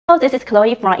Hello, this is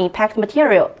Chloe from Impact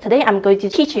Material. Today I'm going to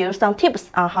teach you some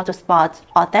tips on how to spot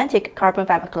authentic carbon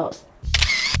fiber clothes.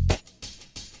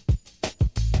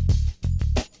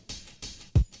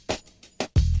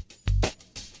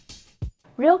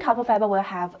 Real carbon fiber will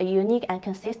have a unique and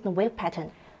consistent wave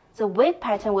pattern. The wave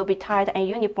pattern will be tight and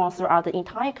uniform throughout the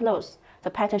entire cloth.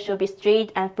 The pattern should be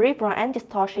straight and free from any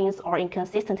distortions or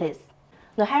inconsistencies.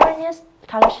 No hairiness,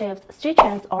 color shifts, streak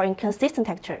trends, or inconsistent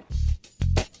texture.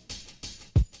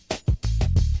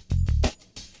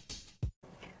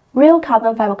 Real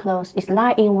carbon fiber cloth is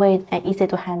light in weight and easy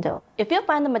to handle. If you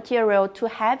find the material too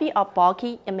heavy or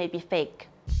bulky, it may be fake.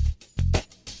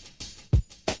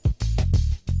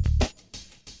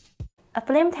 A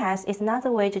flame test is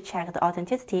another way to check the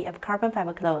authenticity of carbon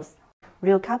fiber cloth.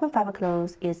 Real carbon fiber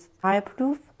cloth is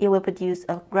fireproof. It will produce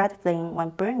a red flame when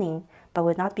burning, but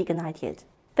will not be ignited.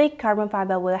 Fake carbon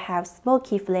fiber will have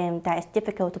smoky flame that is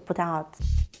difficult to put out.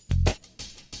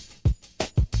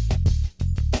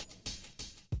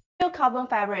 Real carbon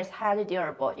fiber is highly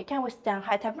durable. It can withstand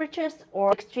high temperatures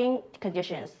or extreme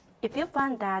conditions. If you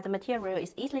find that the material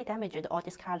is easily damaged or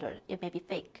discolored, it may be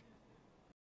fake.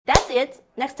 That's it.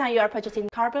 Next time you are purchasing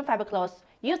carbon fiber clothes,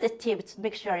 use this tip to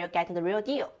make sure you're getting the real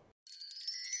deal.